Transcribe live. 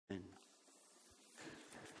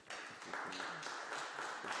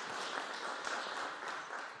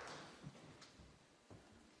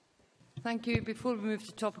Thank you. Before we move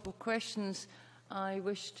to topical questions, I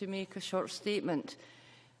wish to make a short statement.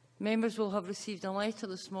 Members will have received a letter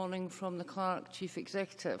this morning from the Clerk Chief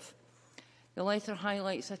Executive. The letter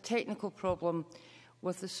highlights a technical problem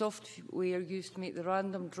with the software used to make the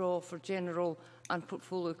random draw for general and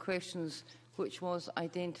portfolio questions, which was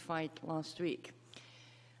identified last week.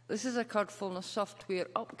 This has occurred following a software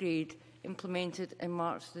upgrade implemented in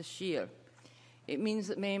March this year. It means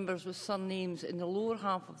that members with surnames in the lower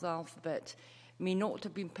half of the alphabet may not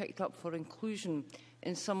have been picked up for inclusion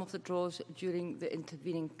in some of the draws during the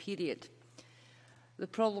intervening period. The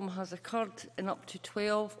problem has occurred in up to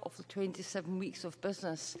 12 of the 27 weeks of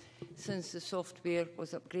business since the software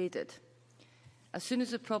was upgraded. As soon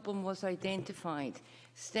as the problem was identified,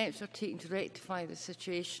 steps were taken to rectify the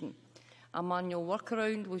situation. A manual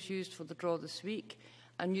workaround was used for the draw this week.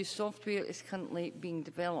 A new software is currently being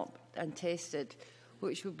developed and tested,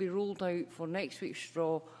 which will be rolled out for next week's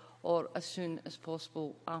draw or as soon as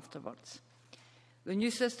possible afterwards. The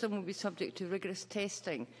new system will be subject to rigorous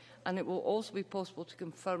testing, and it will also be possible to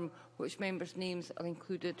confirm which members' names are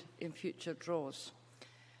included in future draws.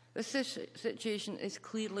 This situation is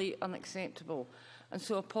clearly unacceptable, and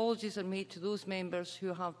so apologies are made to those members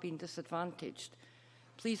who have been disadvantaged.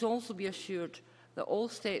 Please also be assured that all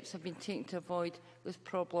steps have been taken to avoid this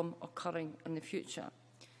problem occurring in the future.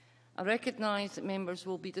 I recognise that members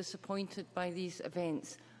will be disappointed by these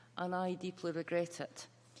events, and I deeply regret it.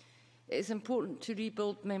 It is important to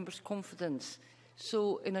rebuild members' confidence,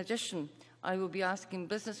 so in addition, I will be asking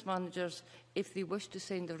business managers if they wish to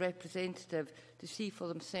send a representative to see for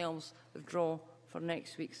themselves the draw for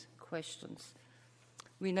next week's questions.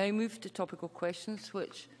 We now move to topical questions,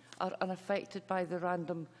 which are unaffected by the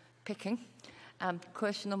random picking.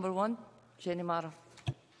 Question number 1, Jenny Marra.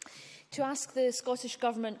 To ask the Scottish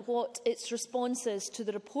Government what its response is to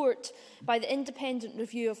the report by the Independent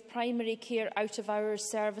Review of Primary Care Out-of-Hours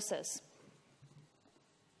Services.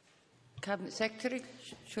 Cabinet Secretary,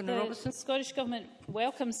 Shona Robertson. The Scottish Government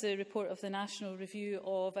welcomes the report of the National Review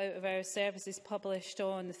of Out-of-Hours Services published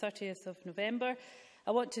on the 30th of November.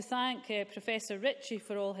 I want to thank Professor Ritchie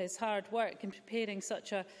for all his hard work in preparing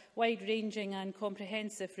such a wide-ranging and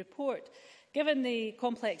comprehensive report. Given the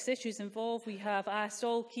complex issues involved, we have asked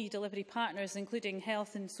all key delivery partners, including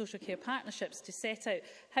health and social care partnerships, to set out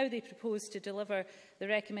how they propose to deliver the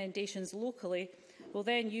recommendations locally. We'll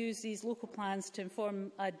then use these local plans to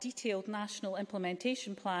inform a detailed national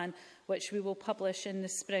implementation plan, which we will publish in the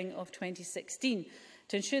spring of 2016.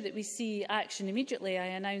 To ensure that we see action immediately, I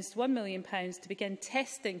announced £1 million to begin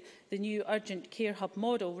testing the new urgent care hub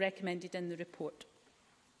model recommended in the report.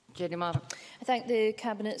 Jenny Marra. I thank the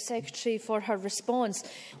Cabinet Secretary for her response.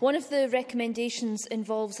 One of the recommendations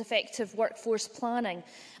involves effective workforce planning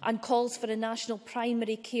and calls for a national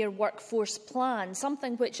primary care workforce plan,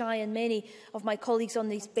 something which I and many of my colleagues on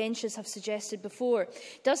these benches have suggested before.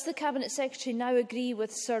 Does the Cabinet Secretary now agree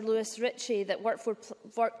with Sir Lewis Ritchie that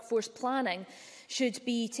workforce planning should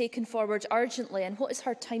be taken forward urgently, and what is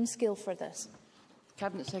her timescale for this?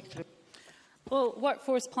 Cabinet Secretary. Well,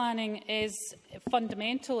 workforce planning is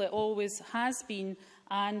fundamental. It always has been.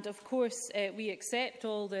 And, of course, we accept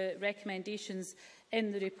all the recommendations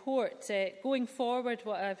in the report. Going forward,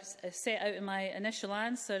 what I've set out in my initial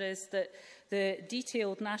answer is that the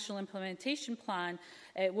detailed national implementation plan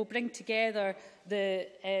will bring together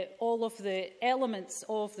all of the elements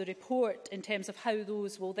of the report in terms of how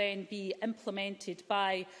those will then be implemented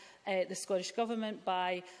by the Scottish Government,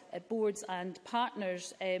 by boards and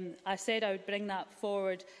partners. I said I would bring that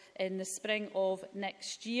forward in the spring of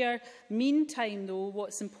next year. Meantime, though,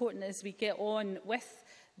 what's important is we get on with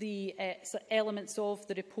the elements of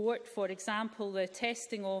the report. For example, the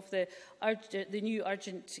testing of the new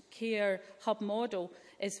urgent care hub model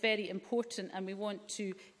is very important, and we want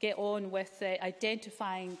to get on with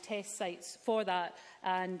identifying test sites for that,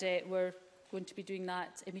 and we're going to be doing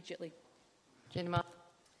that immediately.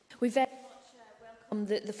 We very much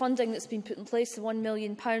welcome the funding that's been put in place, the £1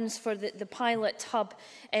 million for the pilot hub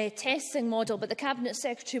testing model, but the Cabinet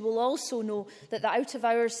Secretary will also know that the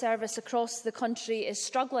out-of-hours service across the country is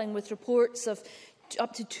struggling with reports of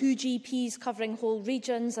up to 2 GPs covering whole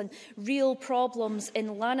regions and real problems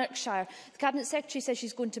in Lanarkshire. The Cabinet Secretary says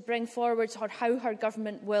she's going to bring forward how her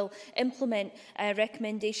government will implement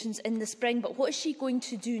recommendations in the spring. But what is she going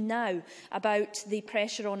to do now about the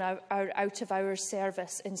pressure on our out-of-hours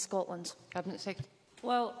service in Scotland? Cabinet Secretary.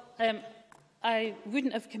 Well, I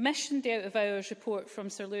wouldn't have commissioned the out-of-hours report from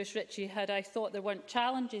Sir Lewis Ritchie had I thought there weren't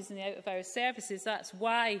challenges in the out-of-hours services. That's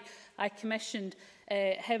why I commissioned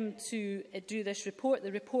him to do this report.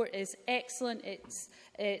 The report is excellent.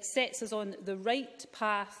 It sets us on the right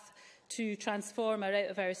path to transform our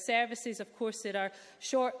out-of-hours services. Of course, there are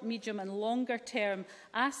short, medium and longer-term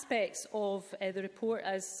aspects of the report,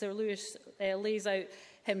 as Sir Lewis lays out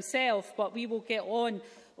himself, but we will get on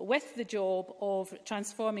with the job of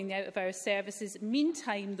transforming the out-of-hours services.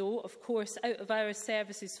 Meantime, though, of course, out-of-hours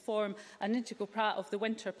services form an integral part of the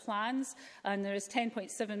winter plans, and there is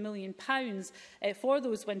 £10.7 million for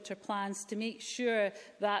those winter plans to make sure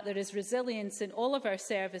that there is resilience in all of our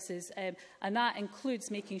services, and that includes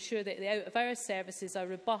making sure that the out-of-hours services are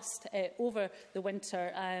robust over the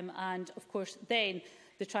winter, and, of course, then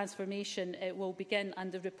the transformation will begin,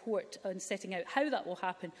 and the report on setting out how that will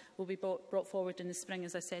happen will be brought forward in the spring,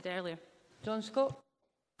 as I said earlier. John Scott.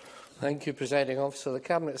 Thank you, Presiding Officer. The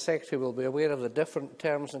Cabinet Secretary will be aware of the different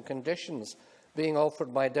terms and conditions being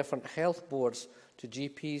offered by different health boards to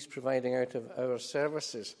GPs providing out-of-hours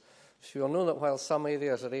services. She will know that while some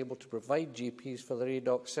areas are able to provide GPs for their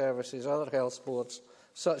ADOC services, other health boards,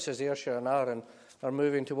 such as Ayrshire and Arran, are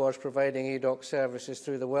moving towards providing ADOC services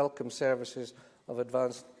through the welcome services of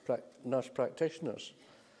advanced nurse practitioners.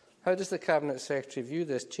 How does the Cabinet Secretary view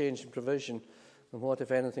this change in provision, and what,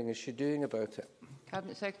 if anything, is she doing about it?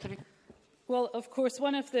 Cabinet Secretary. Well, of course,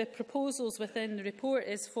 one of the proposals within the report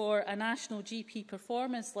is for a national GP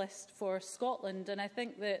performance list for Scotland, and I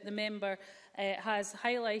think that the member has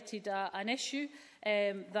highlighted an issue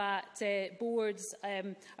that boards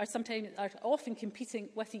are often competing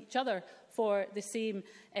with each other for the same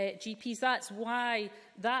GPs. That's why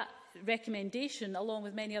that recommendation, along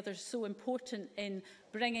with many others, is so important in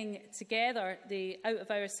bringing together the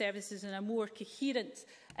out-of-hours services in a more coherent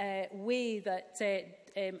way that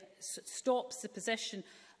stops the position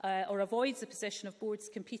or avoids the position of boards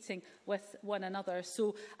competing with one another.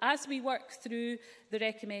 So as we work through the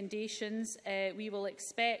recommendations, we will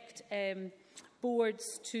expect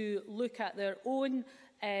boards to look at their own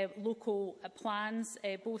local plans,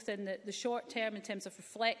 both in the short term in terms of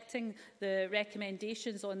reflecting the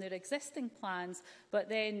recommendations on their existing plans, but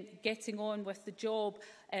then getting on with the job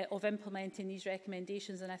of implementing these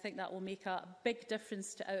recommendations. And I think that will make a big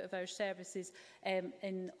difference to out-of-hours services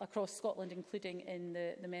across Scotland, including in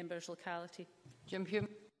the member's locality. Jim Hume.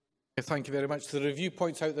 Thank you very much. The review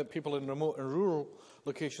points out that people in remote and rural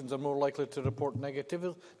locations are more likely to report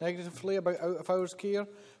negatively about out-of-hours care,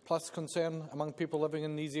 plus concern among people living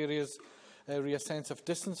in these areas re a sense of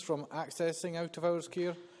distance from accessing out-of-hours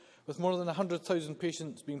care. With more than 100,000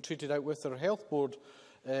 patients being treated out with their health board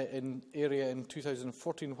in area in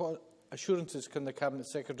 2014, what assurances can the Cabinet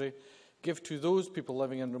Secretary give to those people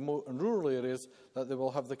living in remote and rural areas that they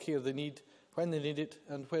will have the care they need, when they need it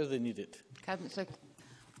and where they need it? Cabinet Secretary.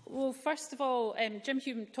 Well, first of all, Jim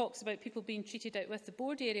Hume talks about people being treated out with the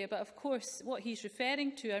board area, but of course what he's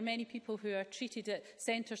referring to are many people who are treated at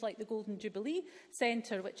centres like the Golden Jubilee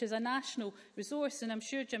Centre, which is a national resource, and I'm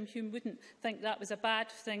sure Jim Hume wouldn't think that was a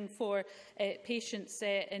bad thing for patients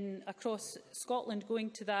across Scotland going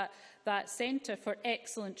to that centre for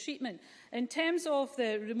excellent treatment. In terms of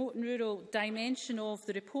the remote and rural dimension of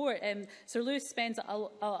the report, Sir Lewis spends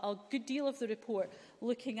a good deal of the report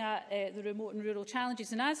looking at the remote and rural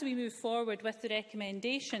challenges. And as we move forward with the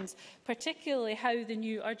recommendations, particularly how the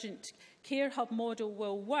new urgent care hub model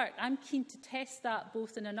will work, I'm keen to test that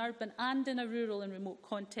both in an urban and in a rural and remote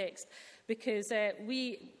context, because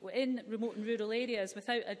we, in remote and rural areas,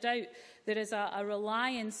 without a doubt, there is a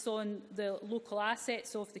reliance on the local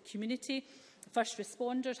assets of the community. First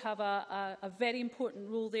responders have a very important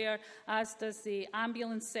role there, as does the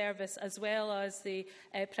ambulance service, as well as the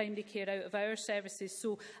primary care out-of-hours services.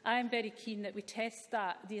 So I am very keen that we test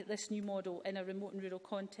this new model in a remote and rural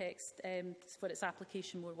context for its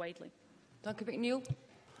application more widely. Duncan McNeill.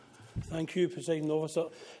 Thank you, Presiding Officer.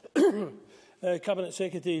 Cabinet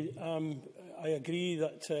Secretary, I agree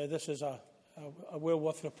that this is a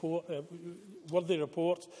well-worthy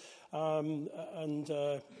report. So,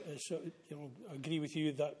 I agree with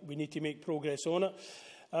you that we need to make progress on it.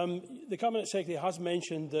 The Cabinet Secretary has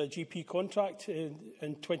mentioned the GP contract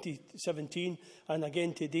in 2017, and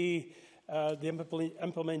again today the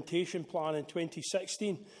implementation plan in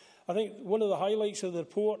 2016. I think one of the highlights of the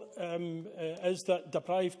report is that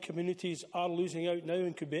deprived communities are losing out now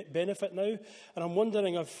and could benefit now. And I'm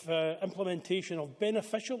wondering if implementation of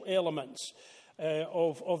beneficial elements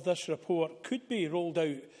of this report could be rolled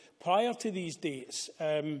out prior to these dates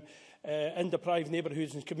in deprived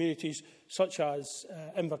neighbourhoods and communities such as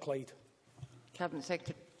Inverclyde. Cabinet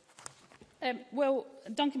Secretary. Well,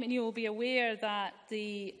 Duncan McNeill will be aware that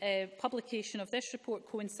the publication of this report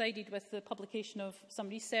coincided with the publication of some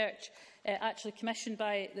research actually commissioned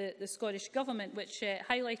by the Scottish Government, which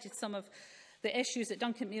highlighted some of the issues that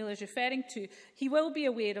Duncan Miller is referring to. He will be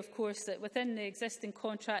aware, of course, that within the existing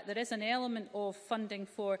contract there is an element of funding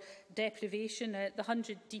for deprivation. The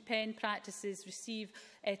 100 deep end practices receive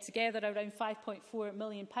together around £5.4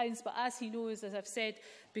 million. But as he knows, as I've said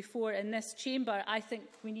before in this chamber, I think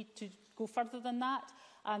we need to go further than that,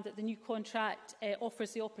 and that the new contract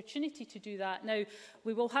offers the opportunity to do that. Now,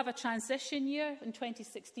 we will have a transition year in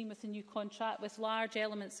 2016 with the new contract, with large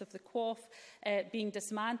elements of the QOF being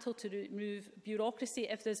dismantled to remove bureaucracy.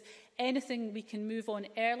 If there's anything we can move on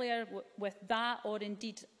earlier with that, or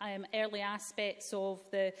indeed early aspects of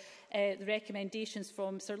the recommendations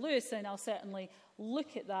from Sir Lewis, then I'll certainly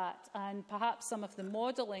look at that, and perhaps some of the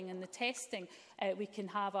modelling and the testing, we can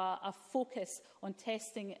have a focus on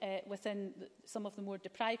testing within some of the more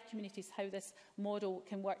deprived communities, how this model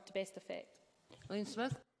can work to best effect. Elaine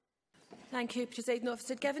Smith. Thank you, Presiding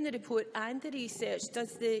Officer. Given the report and the research,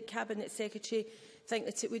 does the Cabinet Secretary think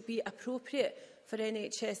that it would be appropriate for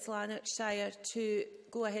NHS Lanarkshire to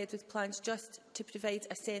go ahead with plans just to provide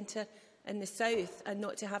a centre in the south and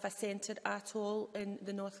not to have a centre at all in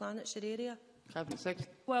the North Lanarkshire area?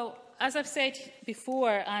 Well, as I've said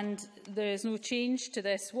before, and there is no change to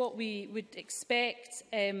this, what we would expect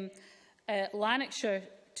Lanarkshire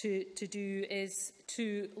to do is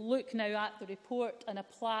to look now at the report and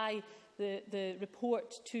apply the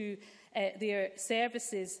report to their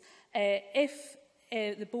services. If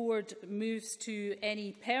the board moves to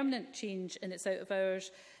any permanent change in its out-of-hours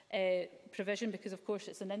provision, because of course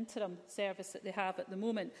it's an interim service that they have at the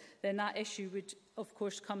moment, then that issue would of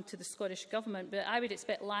course come to the Scottish Government. But I would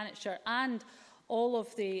expect Lanarkshire and all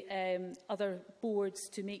of the other boards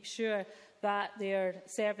to make sure that their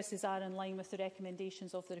services are in line with the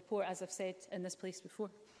recommendations of the report, as I've said in this place before.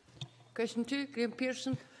 Question 2, Graeme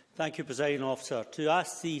Pearson. Thank you, Presiding Officer. To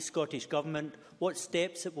ask the Scottish Government what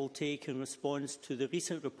steps it will take in response to the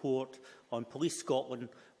recent report on Police Scotland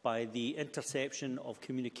by the Interception of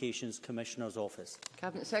Communications Commissioner's Office.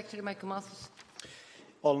 Cabinet Secretary Michael Mathews.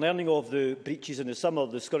 On learning of the breaches in the summer,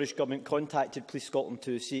 the Scottish Government contacted Police Scotland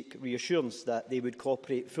to seek reassurance that they would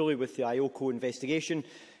cooperate fully with the IOCO investigation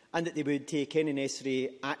and that they would take any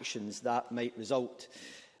necessary actions that might result.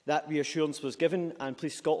 That reassurance was given, and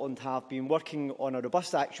Police Scotland have been working on a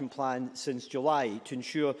robust action plan since July to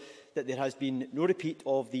ensure that there has been no repeat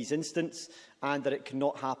of these incidents and that it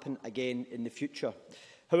cannot happen again in the future.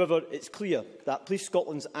 However, it is clear that Police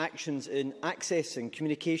Scotland's actions in accessing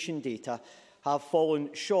communication data have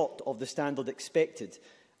fallen short of the standard expected,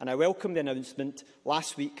 and I welcome the announcement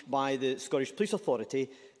last week by the Scottish Police Authority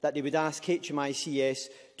that they would ask HMICS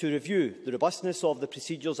to review the robustness of the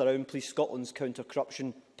procedures around Police Scotland's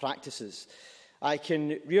counter-corruption practices. I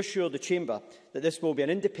can reassure the Chamber that this will be an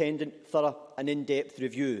independent, thorough and in-depth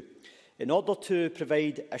review. In order to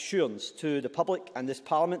provide assurance to the public and this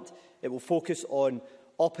Parliament, it will focus on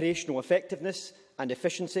operational effectiveness and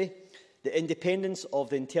efficiency, the independence of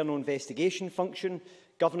the internal investigation function,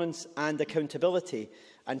 governance and accountability,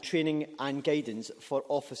 and training and guidance for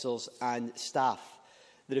officers and staff.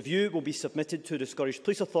 The review will be submitted to the Scottish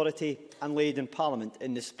Police Authority and laid in Parliament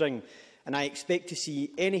in the spring, and I expect to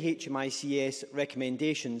see any HMICS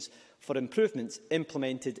recommendations for improvements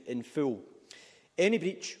implemented in full. Any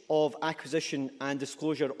breach of acquisition and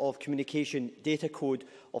disclosure of communication data code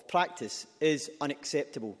of practice is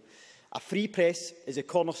unacceptable. A free press is a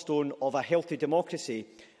cornerstone of a healthy democracy,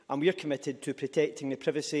 and we are committed to protecting the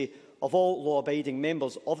privacy of all law-abiding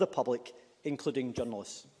members of the public, including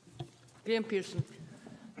journalists. Graeme Pearson.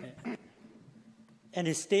 In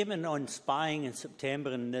his statement on spying in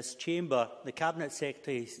September in this chamber, the Cabinet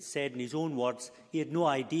Secretary said in his own words he had no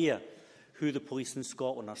idea who the police in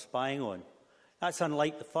Scotland are spying on. That's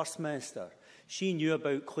unlike the First Minister. She knew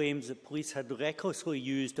about claims that police had recklessly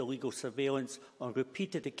used illegal surveillance on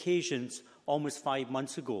repeated occasions almost 5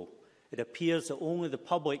 months ago. It appears that only the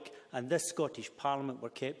public and this Scottish Parliament were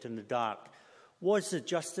kept in the dark. Was the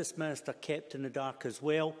Justice Minister kept in the dark as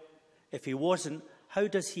well? If he wasn't, how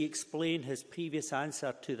does he explain his previous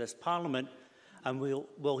answer to this Parliament? And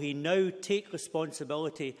will he now take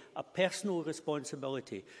responsibility, a personal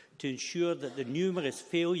responsibility, to ensure that the numerous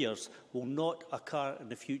failures will not occur in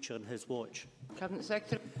the future in his watch? Cabinet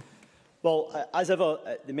Secretary. Well, as ever,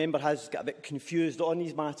 the member has got a bit confused on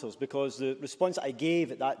these matters because the response I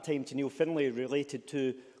gave at that time to Neil Finlay related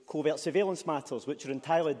to covert surveillance matters, which are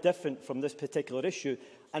entirely different from this particular issue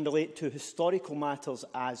and relate to historical matters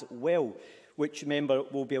as well, which the member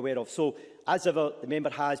will be aware of. So, as ever, the member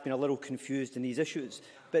has been a little confused in these issues.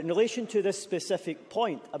 But in relation to this specific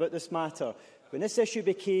point about this matter, when this issue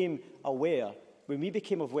became aware, when we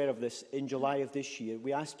became aware of this in July of this year,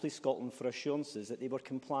 we asked Police Scotland for assurances that they were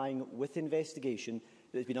complying with the investigation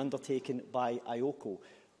that has been undertaken by IOCO.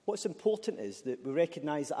 What's important is that we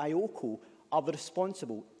recognise that IOCO are the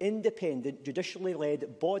responsible, independent,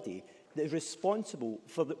 judicially-led body that is responsible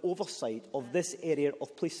for the oversight of this area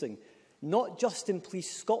of policing, not just in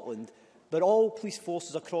Police Scotland, but all police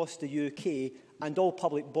forces across the UK and all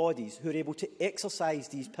public bodies who are able to exercise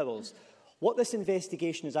these powers. What this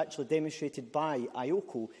investigation has actually demonstrated by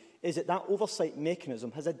IOCO is that that oversight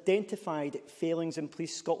mechanism has identified failings in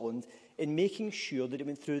Police Scotland in making sure that it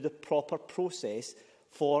went through the proper process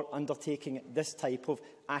for undertaking this type of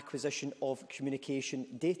acquisition of communication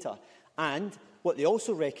data. And what they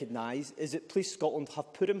also recognise is that Police Scotland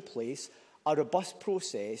have put in place a robust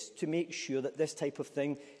process to make sure that this type of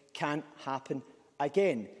thing can't happen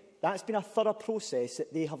again. That's been a thorough process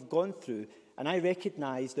that they have gone through, and I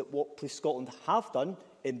recognise that what Police Scotland have done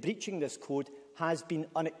in breaching this code has been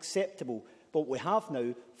unacceptable. But what we have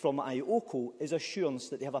now from IOCO is assurance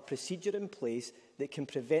that they have a procedure in place that can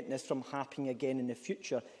prevent this from happening again in the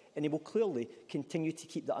future, and they will clearly continue to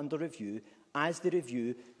keep that under review as they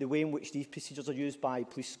review the way in which these procedures are used by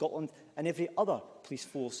Police Scotland and every other police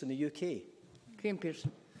force in the UK. Graeme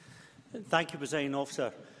Pearson. Thank you, Presiding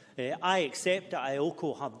Officer. I accept that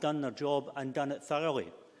IOCO have done their job and done it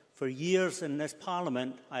thoroughly. For years in this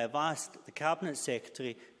Parliament, I have asked the Cabinet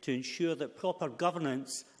Secretary to ensure that proper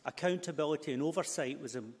governance, accountability and oversight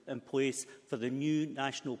was in place for the new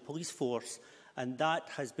National Police Force, and that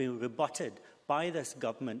has been rebutted by this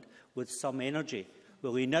Government with some energy.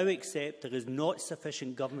 Will he now accept there is not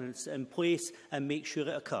sufficient governance in place and make sure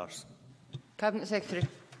it occurs? Cabinet Secretary.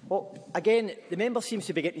 Well, again, the member seems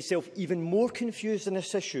to be getting himself even more confused on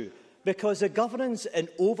this issue, because the governance and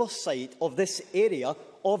oversight of this area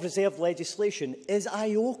of reserve legislation is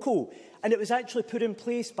IOCO, and it was actually put in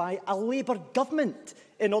place by a Labour government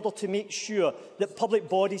in order to make sure that public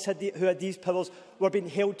bodies who had these powers were being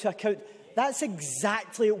held to account. That's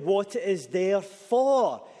exactly what it is there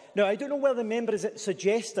for. Now, I don't know whether the member is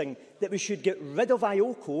suggesting that we should get rid of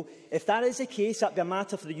IOCO. If that is the case, that would be a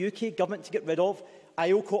matter for the UK government to get rid of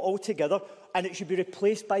IOCO altogether, and it should be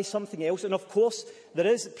replaced by something else. And of course, there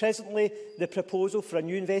is presently the proposal for a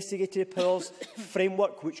new investigative powers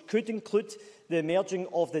framework, which could include the merging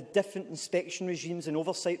of the different inspection regimes and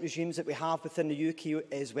oversight regimes that we have within the UK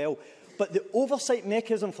as well. But the oversight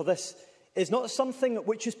mechanism for this is not something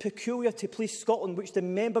which is peculiar to Police Scotland, which the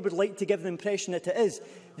member would like to give the impression that it is.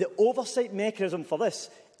 The oversight mechanism for this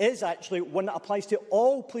is actually one that applies to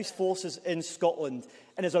all police forces in Scotland,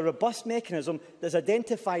 and is a robust mechanism that has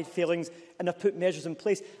identified failings and have put measures in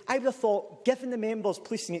place. I would have thought, given the member's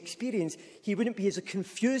policing experience, he wouldn't be as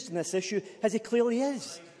confused in this issue as he clearly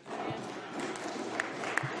is.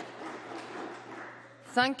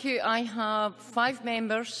 Thank you. I have 5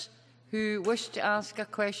 members who wish to ask a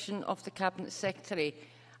question of the Cabinet Secretary.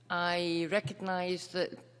 I recognise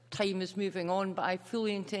that time is moving on, but I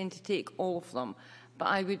fully intend to take all of them. But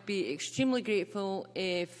I would be extremely grateful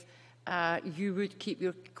if you would keep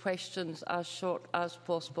your questions as short as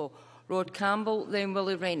possible. Rod Campbell, then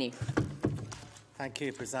Willie Rennie. Thank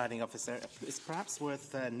you, Presiding Officer. It's perhaps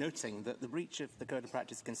worth noting that the breach of the Code of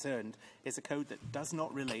Practice concerned is a code that does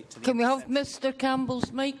not relate to the... Can we have Mr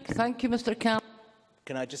Campbell's mic? Thank you, Mr Campbell.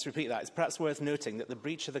 Can I just repeat that? It's perhaps worth noting that the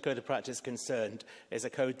breach of the Code of Practice concerned is a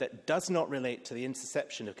code that does not relate to the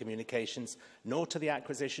interception of communications, nor to the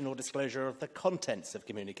acquisition or disclosure of the contents of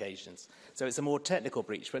communications. So it's a more technical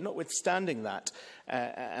breach. But notwithstanding that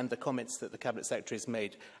and the comments that the Cabinet Secretary has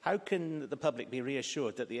made, how can the public be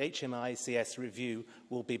reassured that the HMICS review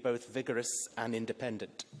will be both vigorous and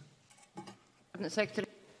independent? Cabinet Secretary.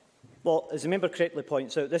 Well, as the member correctly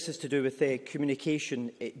points out, this is to do with communication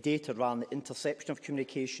data rather than the interception of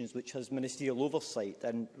communications, which has ministerial oversight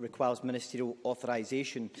and requires ministerial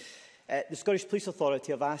authorisation. The Scottish Police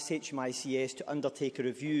Authority have asked HMICS to undertake a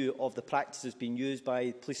review of the practices being used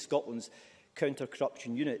by Police Scotland's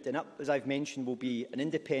counter-corruption unit. And that, as I've mentioned, will be an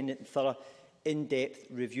independent and thorough in-depth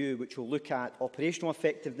review which will look at operational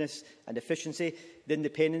effectiveness and efficiency, the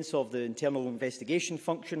independence of the internal investigation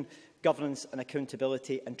function, governance and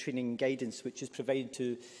accountability, and training and guidance, which is provided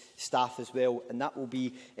to staff as well. And that will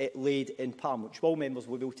be laid in Parliament, which all members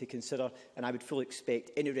will be able to consider, and I would fully expect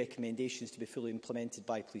any recommendations to be fully implemented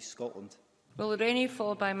by Police Scotland. Willie Rennie,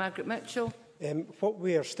 followed by Margaret Mitchell. What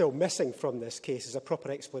we are still missing from this case is a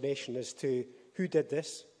proper explanation as to who did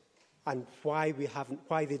this and why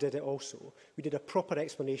they did it also. We did a proper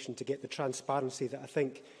explanation to get the transparency that I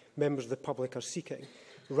think members of the public are seeking.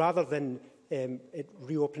 Rather than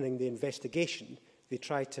reopening the investigation, they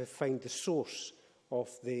tried to find the source of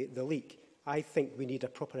the leak. I think we need a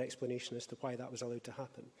proper explanation as to why that was allowed to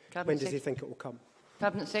happen. When does he think it will come?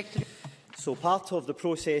 Cabinet Secretary. So part of the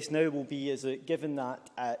process now will be, is that given that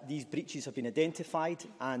these breaches have been identified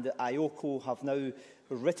and that IOCO have now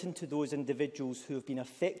written to those individuals who have been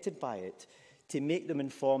affected by it to make them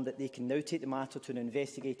informed that they can now take the matter to an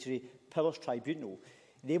investigatory powers tribunal,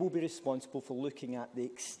 they will be responsible for looking at the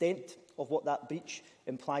extent of what that breach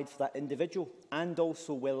implied for that individual and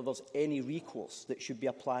also whether there's any recourse that should be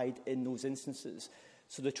applied in those instances.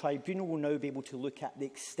 So the tribunal will now be able to look at the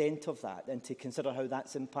extent of that and to consider how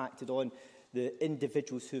that's impacted on the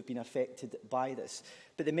individuals who have been affected by this.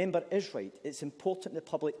 But the member is right. It's important the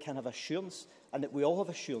public can have assurance and that we all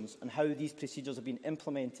have assurance on how these procedures have been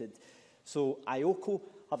implemented. So IOCO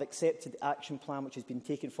have accepted the action plan which has been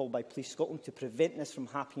taken forward by Police Scotland to prevent this from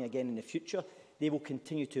happening again in the future. They will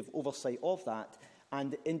continue to have oversight of that,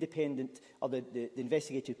 and the independent, or the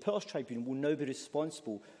Investigative Powers Tribunal will now be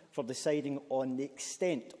responsible for deciding on the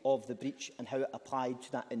extent of the breach and how it applied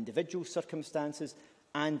to that individual circumstances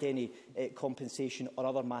and any compensation or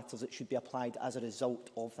other matters that should be applied as a result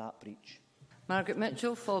of that breach. Margaret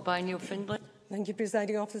Mitchell, followed by Neil Findlay. Thank you,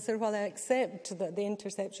 Presiding Officer. While I accept that the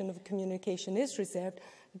interception of communication is reserved,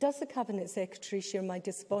 does the Cabinet Secretary share my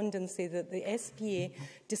despondency that the SPA,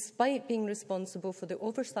 despite being responsible for the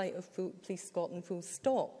oversight of Police Scotland full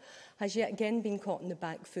stop, has yet again been caught on the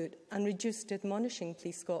back foot and reduced to admonishing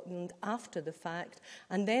Police Scotland after the fact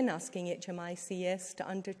and then asking HMICS to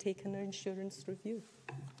undertake an insurance review?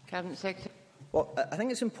 Cabinet Secretary. Well, I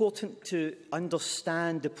think it's important to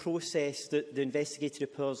understand the process that the investigatory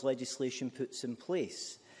powers legislation puts in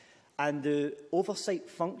place. And the oversight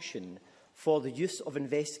function for the use of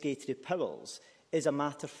investigatory powers is a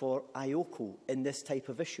matter for IOCO in this type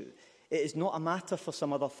of issue. It is not a matter for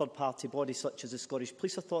some other third-party body such as the Scottish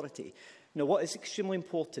Police Authority. Now, what is extremely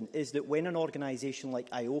important is that when an organisation like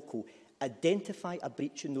IOCO identify a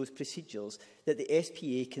breach in those procedures, that the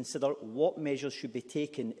SPA consider what measures should be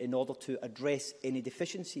taken in order to address any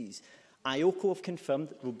deficiencies. IOCO have confirmed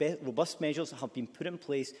that robust measures have been put in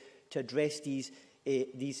place to address these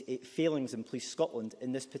failings in Police Scotland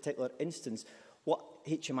in this particular instance. What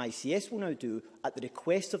HMICS will now do, at the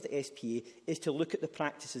request of the SPA, is to look at the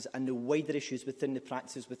practices and the wider issues within the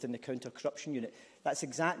practices within the counter-corruption unit. That's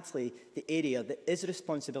exactly the area that is the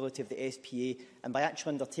responsibility of the SPA, and by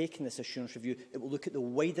actually undertaking this assurance review, it will look at the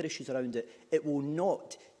wider issues around it. It will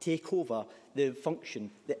not take over the function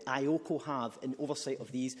that IOCO have in oversight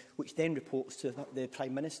of these, which then reports to the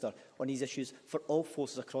Prime Minister on these issues for all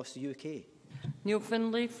forces across the UK. Neil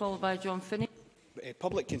Findlay, followed by John Finney.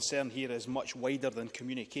 Public concern here is much wider than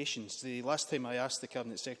communications. The last time I asked the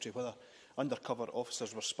Cabinet Secretary whether undercover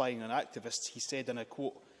officers were spying on activists, he said, and I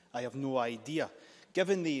quote, "I have no idea."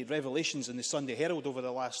 Given the revelations in the Sunday Herald over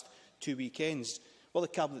the last 2 weekends, will the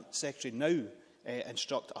Cabinet Secretary now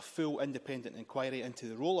instruct a full independent inquiry into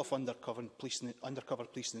the role of undercover policing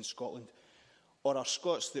in Scotland? Or are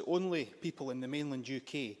Scots the only people in the mainland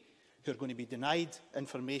UK who are going to be denied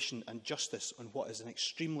information and justice on what is an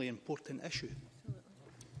extremely important issue?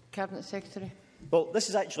 Cabinet Secretary. Well, this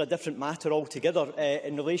is actually a different matter altogether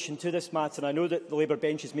in relation to this matter. And I know that the Labour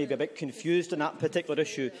benches may be a bit confused on that particular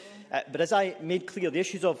issue. But as I made clear, the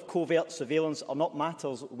issues of covert surveillance are not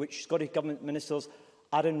matters which Scottish Government ministers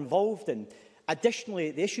are involved in.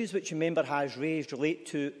 Additionally, the issues which a member has raised relate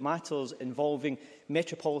to matters involving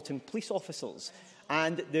Metropolitan Police officers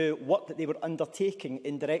and the work that they were undertaking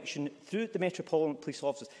in direction through the Metropolitan Police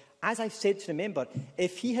officers. As I've said to the member,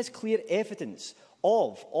 if he has clear evidence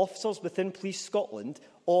of officers within Police Scotland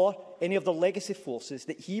or any of the legacy forces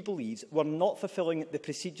that he believes were not fulfilling the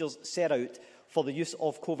procedures set out for the use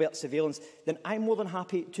of covert surveillance, then I'm more than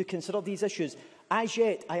happy to consider these issues. As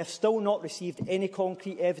yet, I have still not received any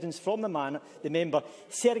concrete evidence from the member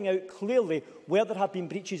setting out clearly where there have been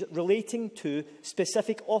breaches relating to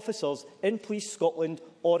specific officers in Police Scotland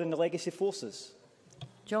or in the legacy forces.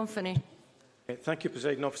 John Finney. Thank you,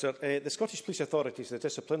 Presiding Officer. The Scottish Police Authority is the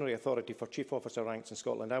disciplinary authority for chief officer ranks in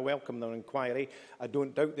Scotland. I welcome their inquiry. I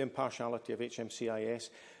don't doubt the impartiality of HMCIS.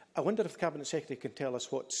 I wonder if the Cabinet Secretary can tell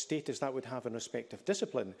us what status that would have in respect of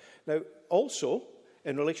discipline. Now, also,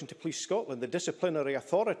 in relation to Police Scotland, the disciplinary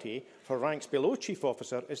authority for ranks below chief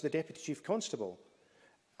officer is the Deputy Chief Constable.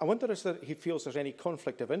 I wonder if he feels there's any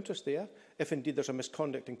conflict of interest there, if indeed there's a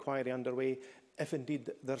misconduct inquiry underway, if indeed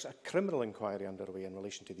there's a criminal inquiry underway in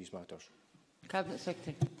relation to these matters. Cabinet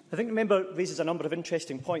Secretary. I think the member raises a number of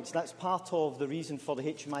interesting points. That's part of the reason for the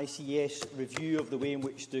HMICS review of the way in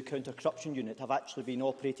which the counter-corruption unit have actually been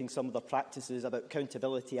operating some of their practices about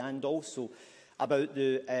accountability and also about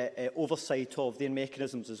the oversight of their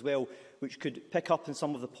mechanisms as well, which could pick up on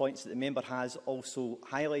some of the points that the member has also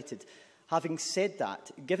highlighted. Having said that,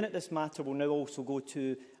 given that this matter will now also go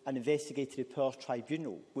to an investigatory powers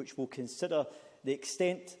tribunal, which will consider the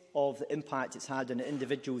extent of the impact it's had on the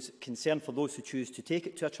individuals concerned for those who choose to take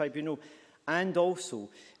it to a tribunal, and also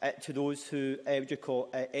to those who any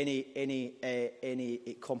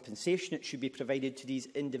compensation that should be provided to these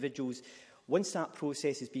individuals. Once that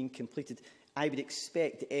process has been completed, I would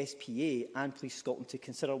expect the SPA and Police Scotland to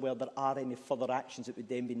consider whether there are any further actions that would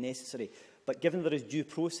then be necessary. But given there is due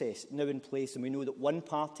process now in place, and we know that one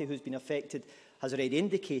party who has been affected has already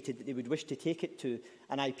indicated that they would wish to take it to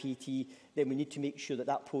an IPT, then we need to make sure that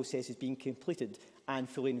that process is being completed and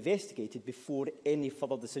fully investigated before any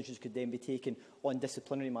further decisions could then be taken on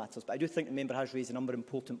disciplinary matters. But I do think the member has raised a number of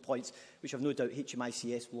important points, which I've no doubt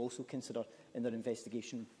HMICS will also consider in their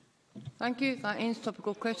investigation. Thank you. That ends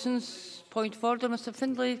topical questions. Point of order, Mr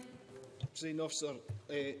Findlay. Presiding Officer,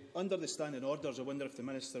 under the standing orders, I wonder if the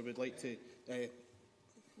Minister would like to...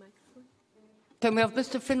 Can we have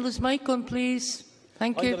Mr Findlay's mic on, please?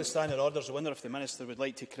 Thank you. Under the standing orders, I wonder if the Minister would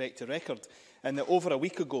like to correct the record. And that over a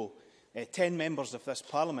week ago, 10 members of this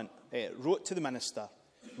Parliament wrote to the Minister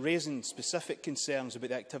raising specific concerns about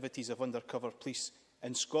the activities of undercover police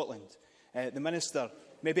in Scotland. The Minister,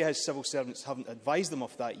 maybe his civil servants haven't advised them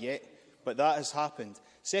of that yet, but that has happened.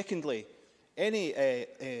 Secondly, any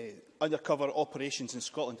undercover operations in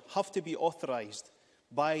Scotland have to be authorised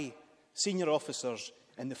by senior officers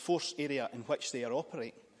in the force area in which they are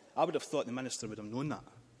operating. I would have thought the Minister would have known that.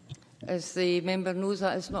 As the member knows,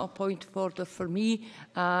 that is not a point of order for me.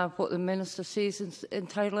 What the Minister says is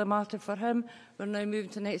entirely a matter for him. We're now moving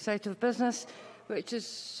to the next item of business, which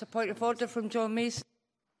is a point of order from John Mason.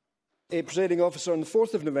 Presiding Officer, on the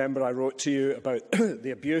 4th of November I wrote to you about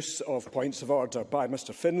the abuse of points of order by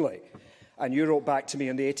Mr Findlay, and you wrote back to me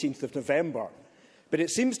on the 18th of November. But it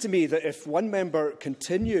seems to me that if one member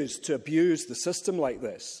continues to abuse the system like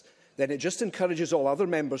this, then it just encourages all other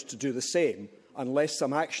members to do the same, unless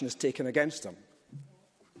some action is taken against them.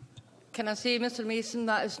 Can I say, Mr Mason,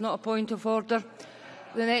 that is not a point of order.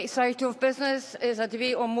 The next item of business is a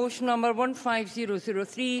debate on motion number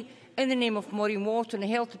 15003 in the name of Maureen Watt on the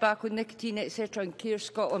Health, Tobacco, Nicotine, etc. and Care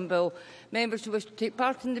Scotland Bill. Members who wish to take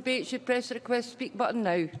part in the debate should press the request to speak button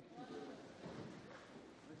now.